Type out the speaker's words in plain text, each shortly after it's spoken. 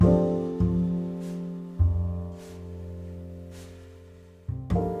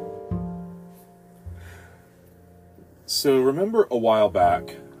So remember a while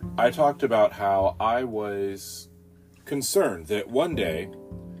back, I talked about how I was concerned that one day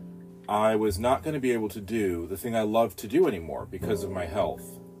I was not going to be able to do the thing I love to do anymore because of my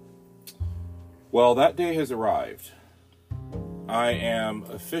health. Well, that day has arrived. I am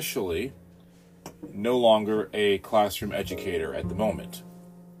officially no longer a classroom educator at the moment.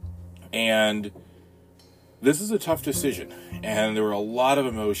 And this is a tough decision. And there were a lot of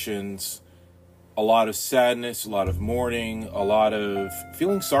emotions, a lot of sadness, a lot of mourning, a lot of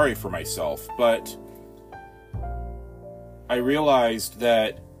feeling sorry for myself. But I realized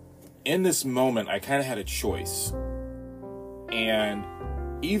that in this moment, I kind of had a choice. And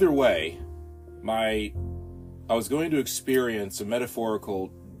either way, I was going to experience a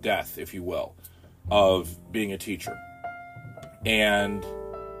metaphorical death, if you will, of being a teacher. And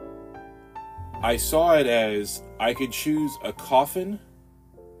I saw it as I could choose a coffin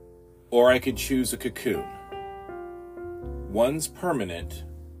or I could choose a cocoon. One's permanent,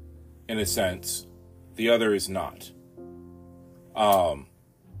 in a sense, the other is not.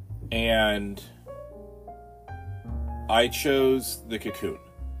 And I chose the cocoon.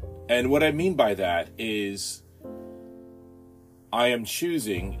 And what I mean by that is I am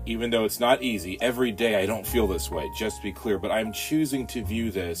choosing, even though it's not easy, every day I don't feel this way, just to be clear, but I'm choosing to view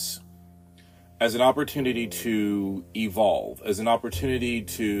this as an opportunity to evolve, as an opportunity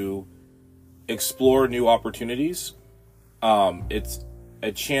to explore new opportunities. It's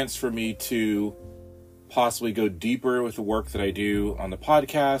a chance for me to possibly go deeper with the work that I do on the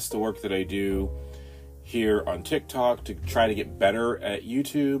podcast, the work that I do here on TikTok, to try to get better at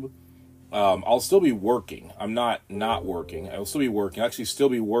YouTube. I'll still be working. I'm not working. I'll still be working. I'll actually still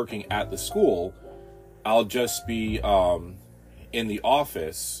be working at the school. I'll just be in the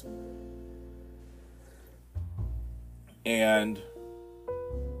office. And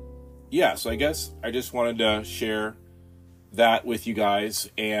yeah, so I guess I just wanted to share that with you guys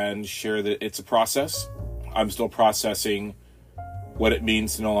and share that it's a process. I'm still processing what it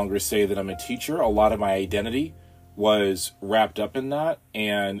means to no longer say that I'm a teacher. A lot of my identity was wrapped up in that,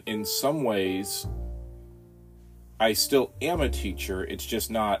 and in some ways I still am a teacher. It's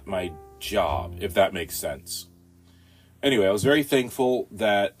just not my job, if that makes sense. Anyway, I was very thankful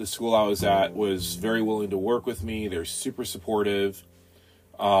that the school I was at was very willing to work with me. They're super supportive.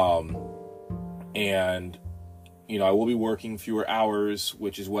 And I will be working fewer hours,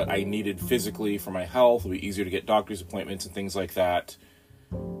 which is what I needed physically for my health. It'll be easier to get doctor's appointments and things like that.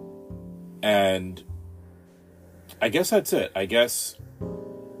 And I guess that's it. I guess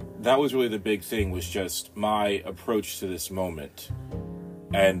that was really the big thing, was just my approach to this moment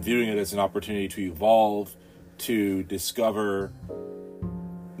and viewing it as an opportunity to evolve, to discover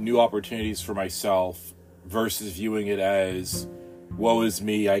new opportunities for myself, versus viewing it as, woe is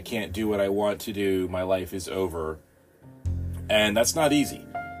me, I can't do what I want to do, my life is over. And that's not easy.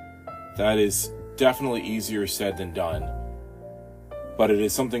 That is definitely easier said than done. But it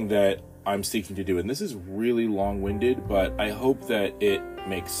is something that I'm seeking to do. And this is really long-winded, but I hope that it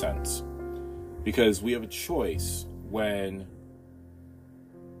makes sense. Because we have a choice when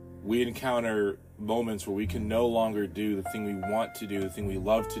we encounter moments where we can no longer do the thing we want to do, the thing we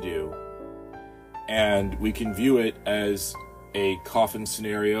love to do. And we can view it as a coffin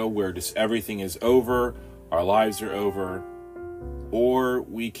scenario where just everything is over, our lives are over, or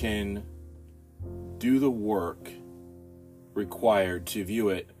we can do the work required to view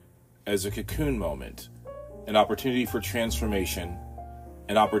it as a cocoon moment, an opportunity for transformation,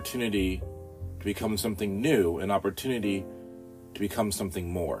 an opportunity to become something new, an opportunity to become something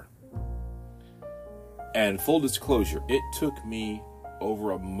more. And full disclosure, it took me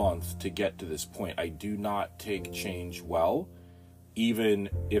over a month to get to this point. I do not take change well, even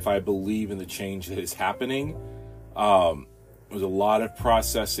if I believe in the change that is happening. It was a lot of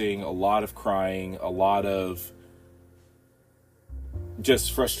processing, a lot of crying, a lot of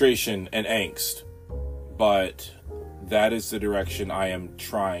just frustration and angst. But that is the direction I am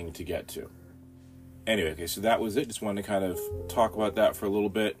trying to get to. Anyway, okay, so that was it. Just wanted to kind of talk about that for a little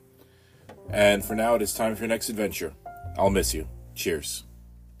bit. And for now, it is time for your next adventure. I'll miss you. Cheers.